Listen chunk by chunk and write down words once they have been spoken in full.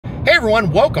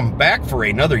everyone, welcome back for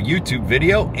another YouTube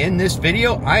video. In this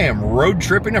video, I am road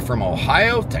tripping it from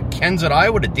Ohio to Kensett,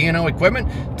 Iowa to D&L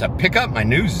Equipment to pick up my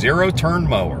new zero-turn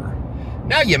mower.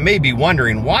 Now you may be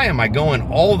wondering, why am I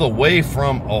going all the way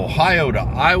from Ohio to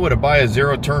Iowa to buy a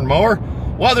zero-turn mower?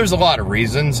 Well, there's a lot of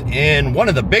reasons, and one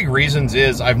of the big reasons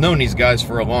is I've known these guys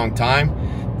for a long time.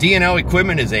 D&L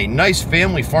Equipment is a nice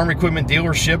family farm equipment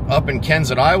dealership up in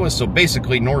Kensett, Iowa, so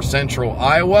basically north central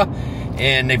Iowa.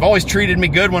 And they've always treated me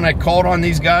good when I called on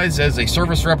these guys as a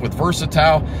service rep with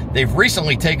Versatile. They've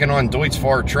recently taken on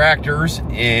ALTOZ tractors,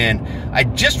 and I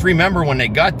just remember when they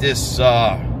got this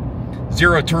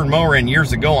zero-turn mower in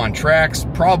years ago on tracks,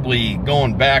 probably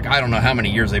going back, I don't know how many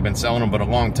years they've been selling them, but a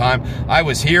long time. I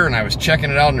was here and I was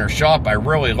checking it out in their shop. I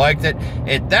really liked it.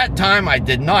 At that time, I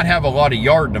did not have a lot of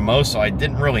yard to mow, so I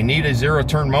didn't really need a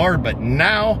zero-turn mower, but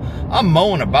now I'm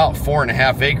mowing about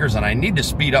 4.5 acres and I need to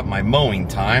speed up my mowing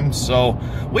time. So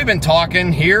we've been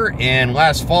talking here, and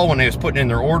last fall when they was putting in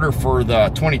their order for the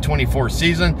 2024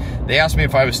 season, they asked me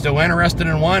if I was still interested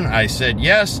in one. I said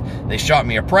yes. They shot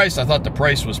me a price. I thought the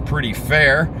price was pretty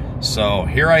fair, so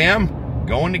here I am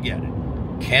going to get it.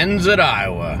 Kensett,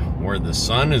 Iowa, where the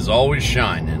sun is always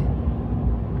shining.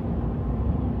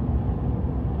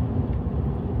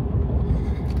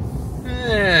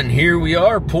 And here we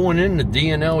are pulling in the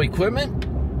D&L Equipment.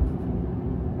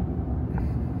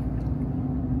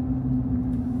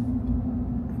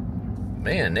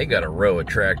 Man, they got a row of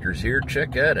tractors here.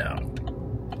 Check that out.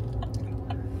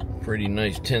 Pretty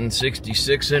nice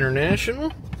 1066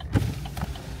 International.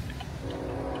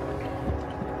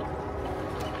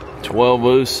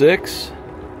 1206.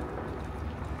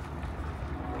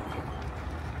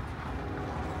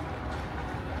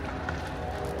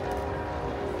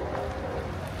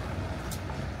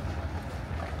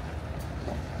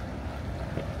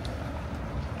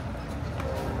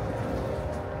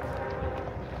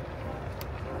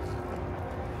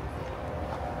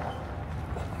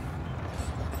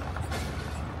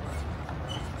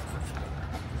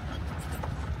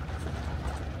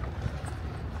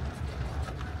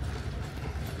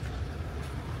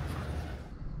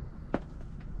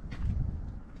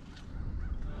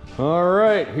 All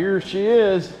right, here she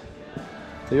is,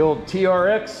 the old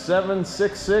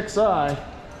TRX766i.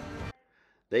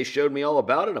 They showed me all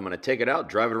about it. I'm going to take it out,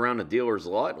 drive it around the dealer's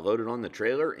lot, load it on the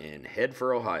trailer, and head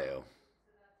for Ohio.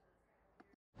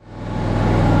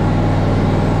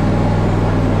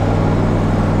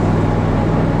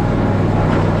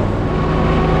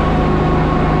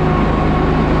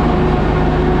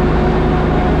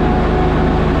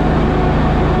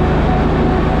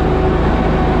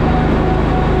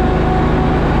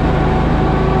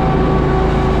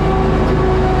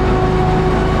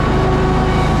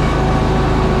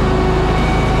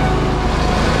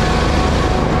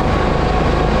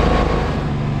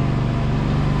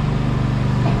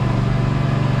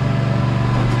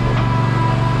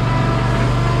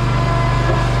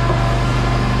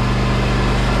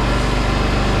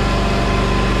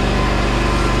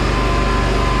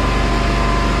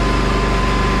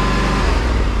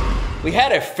 We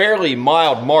had a fairly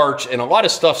mild March and a lot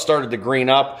of stuff started to green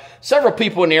up. Several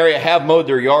people in the area have mowed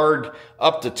their yard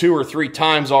up to 2 or 3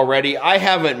 times already. I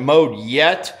haven't mowed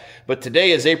yet, but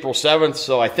today is April 7th,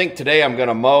 so I think today I'm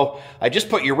gonna mow. I just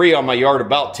put urea on my yard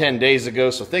about 10 days ago,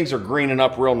 so things are greening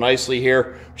up real nicely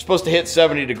here. We're supposed to hit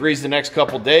 70 degrees the next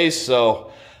couple days,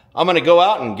 so I'm gonna go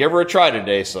out and give her a try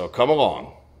today, so come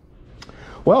along.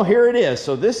 Well, here it is.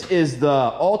 So this is the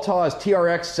ALTOZ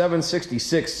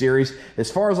TRX766 series. As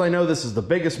far as I know, this is the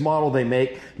biggest model they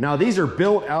make. Now, these are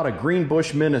built out of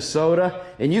Greenbush, Minnesota,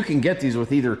 and you can get these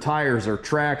with either tires or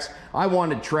tracks. I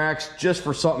wanted tracks just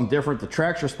for something different. The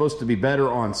tracks are supposed to be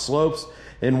better on slopes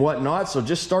and whatnot. So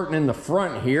just starting in the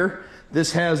front here,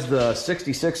 this has the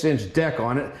 66-inch deck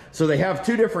on it. So they have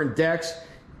 2 different decks.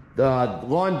 The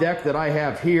lawn deck that I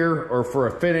have here, or for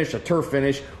a finish, a turf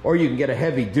finish, or you can get a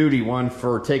heavy duty one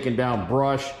for taking down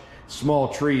brush, small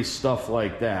trees, stuff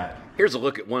like that. Here's a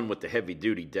look at one with the heavy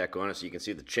duty deck on it, so you can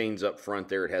see the chains up front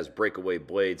there. It has breakaway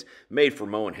blades, made for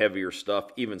mowing heavier stuff,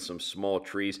 even some small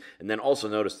trees. And then also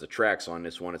notice the tracks on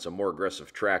this one. It's a more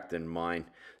aggressive track than mine.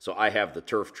 So I have the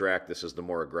turf track. This is the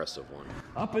more aggressive one.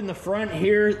 Up in the front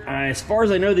here, as far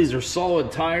as I know, these are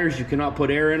solid tires. You cannot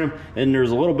put air in them. And there's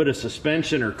a little bit of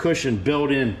suspension or cushion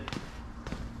built in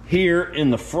here in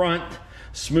the front.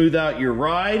 Smooth out your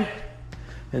ride.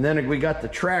 And then we got the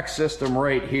track system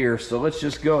right here. So let's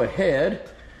just go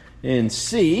ahead and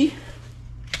see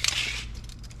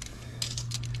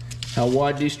how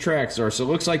wide these tracks are. So it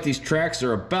looks like these tracks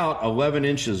are about 11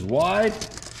 inches wide.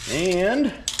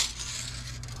 And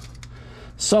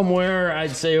somewhere,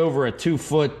 I'd say over a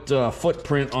 2-foot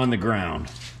footprint on the ground.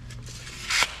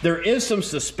 There is some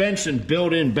suspension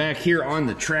built in back here on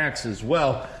the tracks as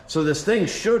well, so this thing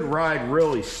should ride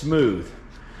really smooth.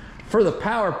 For the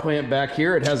power plant back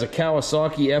here, it has a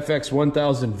Kawasaki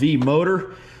FX1000V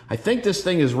motor. I think this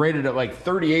thing is rated at like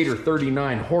 38 or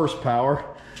 39 horsepower.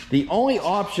 The only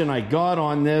option I got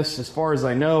on this, as far as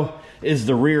I know, is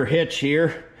the rear hitch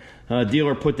here.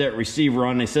 Dealer put that receiver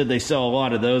on. They said they sell a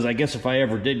lot of those. I guess if I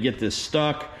ever did get this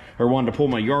stuck or wanted to pull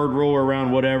my yard roller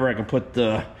around, whatever, I can put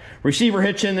the receiver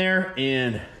hitch in there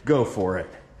and go for it.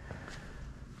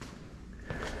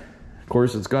 Of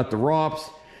course, it's got the ROPS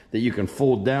that you can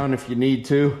fold down if you need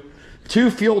to. 2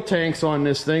 fuel tanks on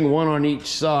this thing, 1 on each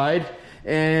side.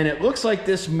 And it looks like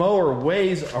this mower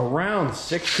weighs around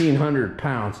 1,600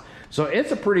 pounds. So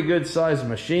it's a pretty good sized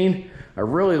machine. I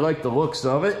really like the looks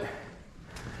of it.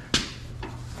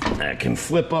 That can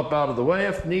flip up out of the way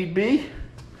if need be.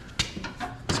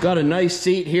 It's got a nice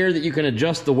seat here that you can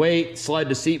adjust the weight, slide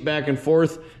the seat back and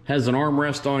forth. Has an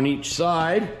armrest on each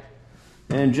side.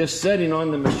 And just sitting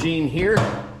on the machine here,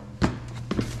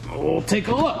 we'll take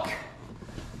a look.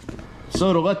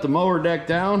 So to let the mower deck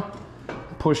down,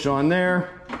 push on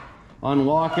there,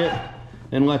 unlock it,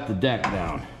 and let the deck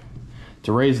down.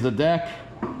 To raise the deck,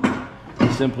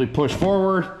 simply push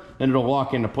forward and it'll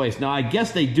lock into place. Now I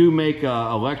guess they do make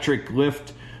an electric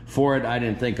lift for it. I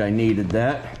didn't think I needed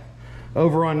that.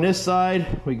 Over on this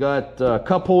side, we got a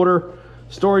cup holder,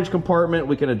 storage compartment.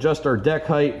 We can adjust our deck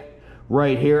height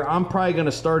right here. I'm probably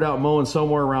gonna start out mowing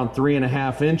somewhere around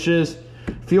 3.5 inches.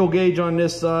 Fuel gauge on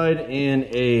this side and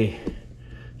a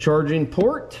charging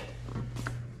port.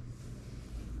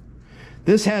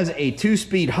 This has a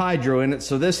 2-speed hydro in it,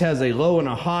 so this has a low and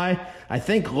a high. I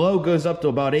think low goes up to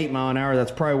about 8 miles an hour.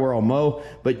 That's probably where I'll mow,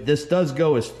 but this does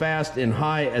go as fast and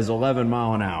high as 11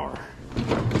 miles an hour.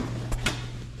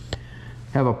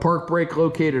 Have a park brake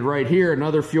located right here,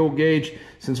 another fuel gauge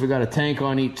since we got a tank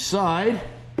on each side.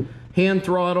 Hand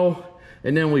throttle,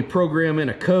 and then we program in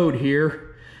a code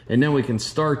here, and then we can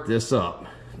start this up.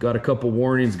 Got a couple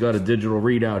warnings, got a digital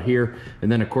readout here,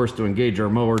 and then of course to engage our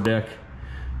mower deck,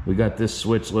 we got this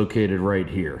switch located right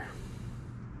here.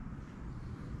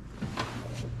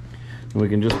 And we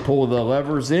can just pull the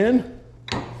levers in,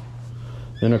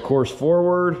 then of course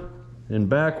forward and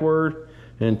backward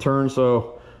and turn,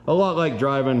 so a lot like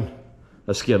driving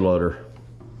a skid loader.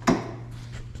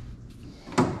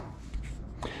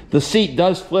 The seat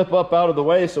does flip up out of the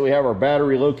way, so we have our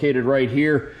battery located right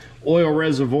here. Oil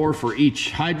reservoir for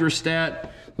each hydrostat.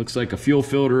 Looks like a fuel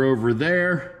filter over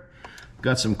there.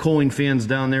 Got some cooling fans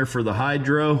down there for the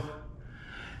hydro,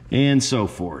 and so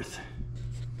forth.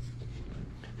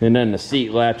 And then the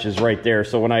seat latch is right there.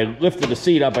 So when I lifted the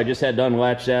seat up, I just had to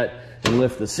unlatch that and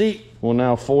lift the seat. We'll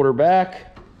now fold her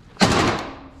back.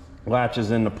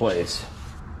 Latches into place.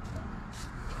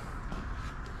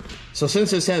 So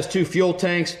since this has 2 fuel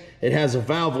tanks, it has a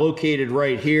valve located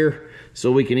right here,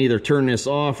 so we can either turn this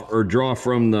off or draw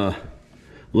from the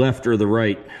left or the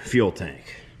right fuel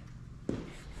tank.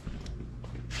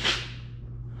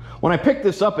 When I picked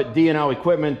this up at D&L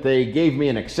Equipment, they gave me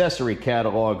an accessory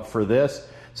catalog for this.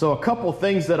 So a couple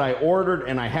things that I ordered,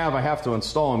 and I have to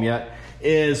install them yet,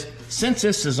 is since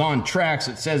this is on tracks,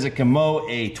 it says it can mow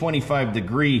a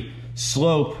 25-degree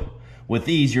slope. With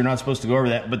these, you're not supposed to go over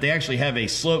that, but they actually have a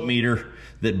slope meter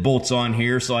that bolts on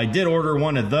here. So I did order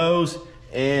one of those,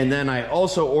 and then I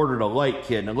also ordered a light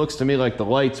kit, and it looks to me like the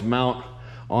lights mount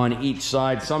on each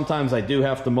side. Sometimes I do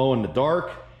have to mow in the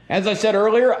dark. As I said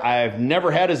earlier, I've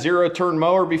never had a 0-turn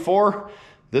mower before.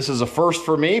 This is a first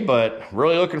for me, but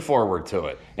really looking forward to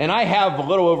it. And I have a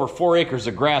little over 4 acres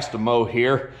of grass to mow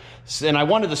here, and I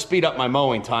wanted to speed up my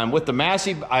mowing time. With the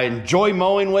Massey, I enjoy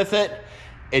mowing with it.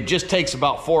 It just takes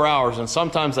about 4 hours, and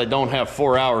sometimes I don't have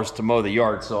 4 hours to mow the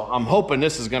yard. So I'm hoping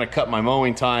this is gonna cut my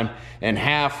mowing time in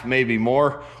half, maybe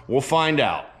more. We'll find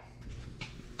out.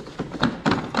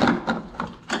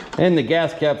 And the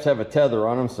gas caps have a tether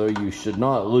on them, so you should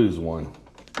not lose one.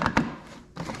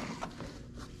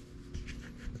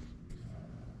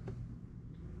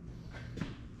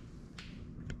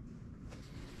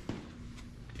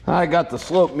 I got the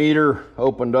slope meter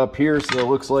opened up here, so it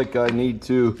looks like I need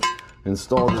to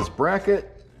install this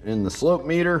bracket in the slope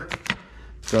meter.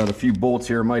 Got a few bolts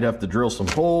here, might have to drill some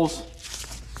holes,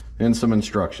 and some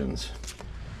instructions.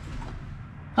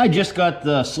 I just got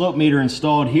the slope meter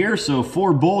installed here, so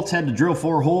 4 bolts, had to drill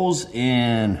 4 holes,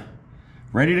 and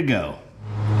ready to go.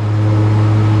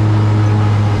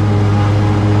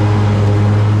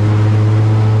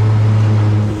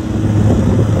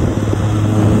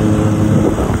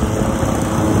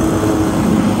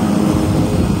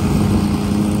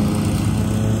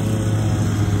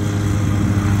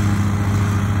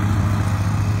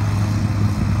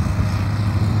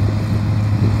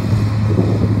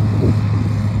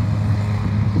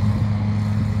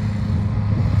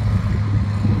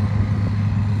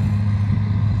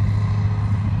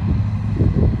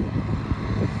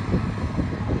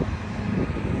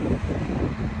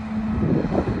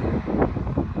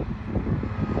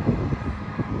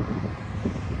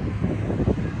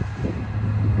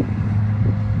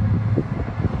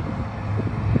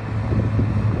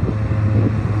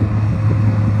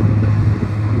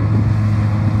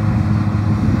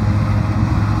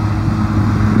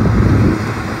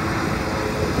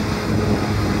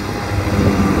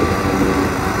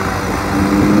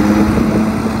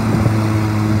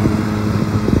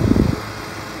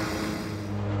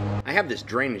 have this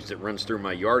drainage that runs through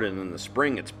my yard, and in the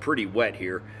spring it's pretty wet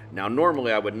here. Now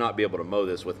normally I would not be able to mow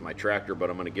this with my tractor, but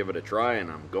I'm going to give it a try, and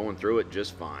I'm going through it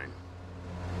just fine.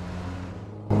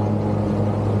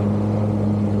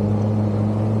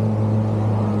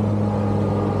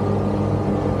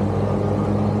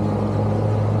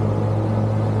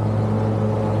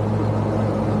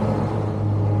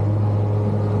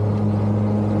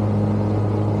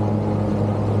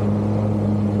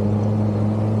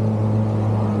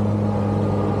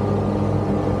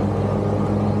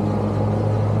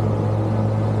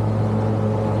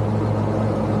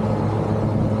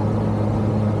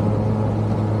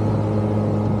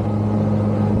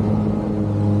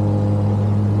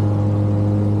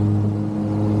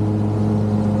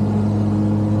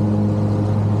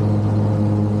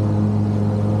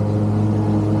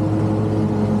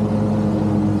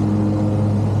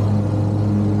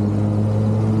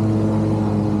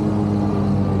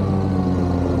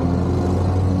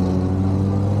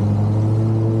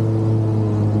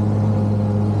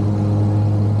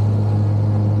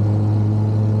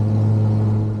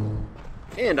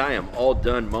 And I am all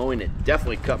done mowing. It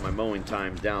definitely cut my mowing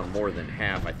time down more than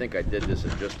half. I think I did this in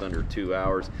just under 2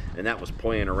 hours, and that was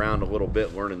playing around a little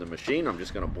bit, learning the machine. I'm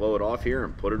just going to blow it off here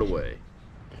and put it away.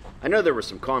 I know there were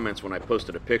some comments when I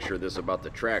posted a picture of this about the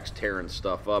tracks tearing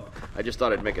stuff up. I just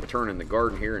thought I'd make a turn in the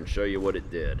garden here and show you what it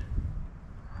did.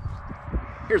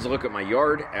 Here's a look at my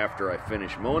yard after I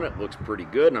finished mowing it. Looks pretty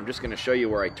good, and I'm just going to show you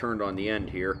where I turned on the end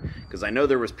here, because I know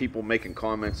there was people making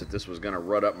comments that this was going to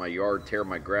rut up my yard, tear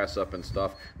my grass up and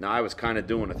stuff. Now, I was kind of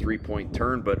doing a 3-point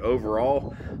turn, but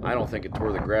overall, I don't think it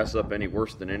tore the grass up any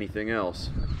worse than anything else.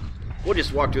 We'll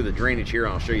just walk through the drainage here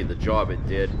and I'll show you the job it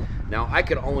did. Now, I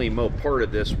could only mow part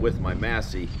of this with my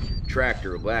Massey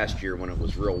tractor last year when it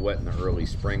was real wet in the early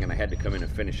spring, and I had to come in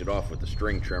and finish it off with the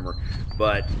string trimmer.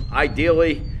 But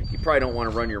ideally, you probably don't want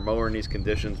to run your mower in these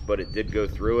conditions, but it did go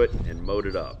through it and mowed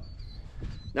it up.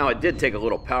 Now, it did take a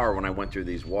little power when I went through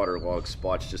these waterlogged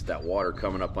spots, just that water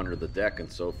coming up under the deck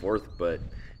and so forth, but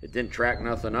it didn't track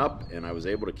nothing up, and I was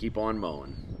able to keep on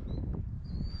mowing.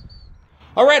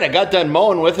 All right, I got done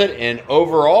mowing with it, and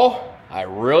overall, I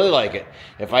really like it.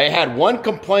 If I had one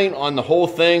complaint on the whole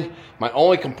thing, my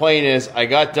only complaint is I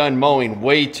got done mowing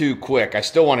way too quick. I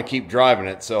still want to keep driving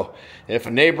it, so if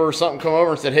a neighbor or something come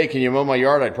over and said, hey, can you mow my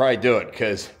yard, I'd probably do it,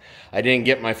 because I didn't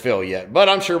get my fill yet. But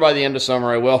I'm sure by the end of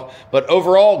summer I will. But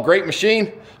overall, great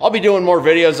machine. I'll be doing more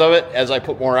videos of it as I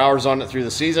put more hours on it through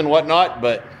the season, whatnot,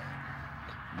 but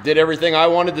did everything I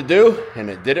wanted to do, and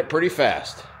it did it pretty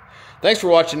fast. Thanks for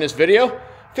watching this video.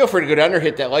 Feel free to go down there,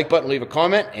 hit that like button, leave a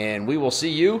comment, and we will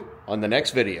see you on the next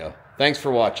video. Thanks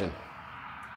for watching.